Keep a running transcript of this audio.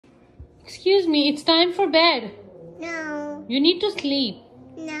Excuse me, it's time for bed. No. You need to sleep.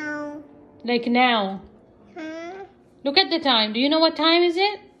 No. Like now. Huh? Look at the time. Do you know what time is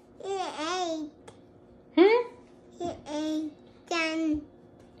it? It's 8. Hmm? It's 10.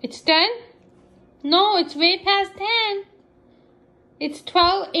 It's 10? No, it's way past 10. It's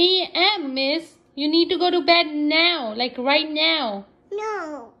 12 a.m., miss. You need to go to bed now. Like right now.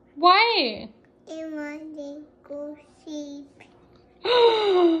 No. Why? I want to go sleep.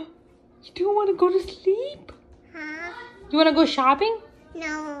 You don't want to go to sleep? Huh? You want to go shopping?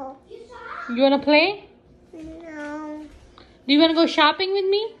 No. You want to play? No. Do you want to go shopping with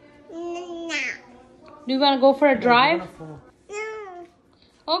me? No. Do you want to go for a drive? No.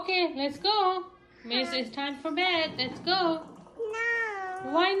 Okay, let's go. Miss, it's time for bed. Let's go.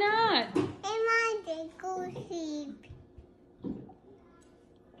 No. Why not? I want to go sleep.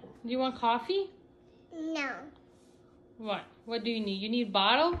 Do you want coffee? No. What? What do you need? You need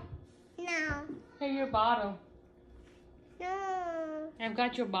bottle? No. Here, your bottle. No. I've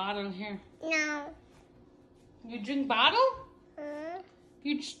got your bottle here. No. You drink bottle? Huh?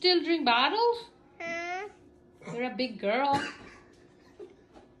 You still drink bottles? Huh? You're a big girl.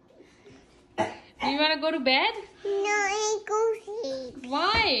 Do you want to go to bed? No, I go sleep.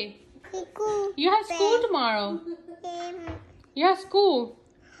 Why? I go You have school bed. tomorrow. Um, You have school.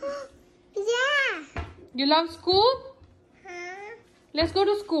 yeah. You love school? Huh? Let's go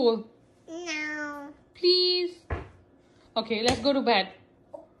to school. No. Please. Okay, let's go to bed.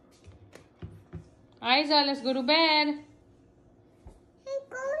 Aiza, let's go to bed. I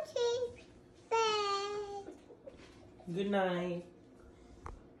go sleep. Bed. Good night.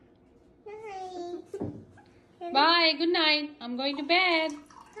 Night. Bye. Good night. I'm going to bed.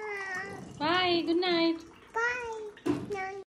 Huh? Bye. Good night.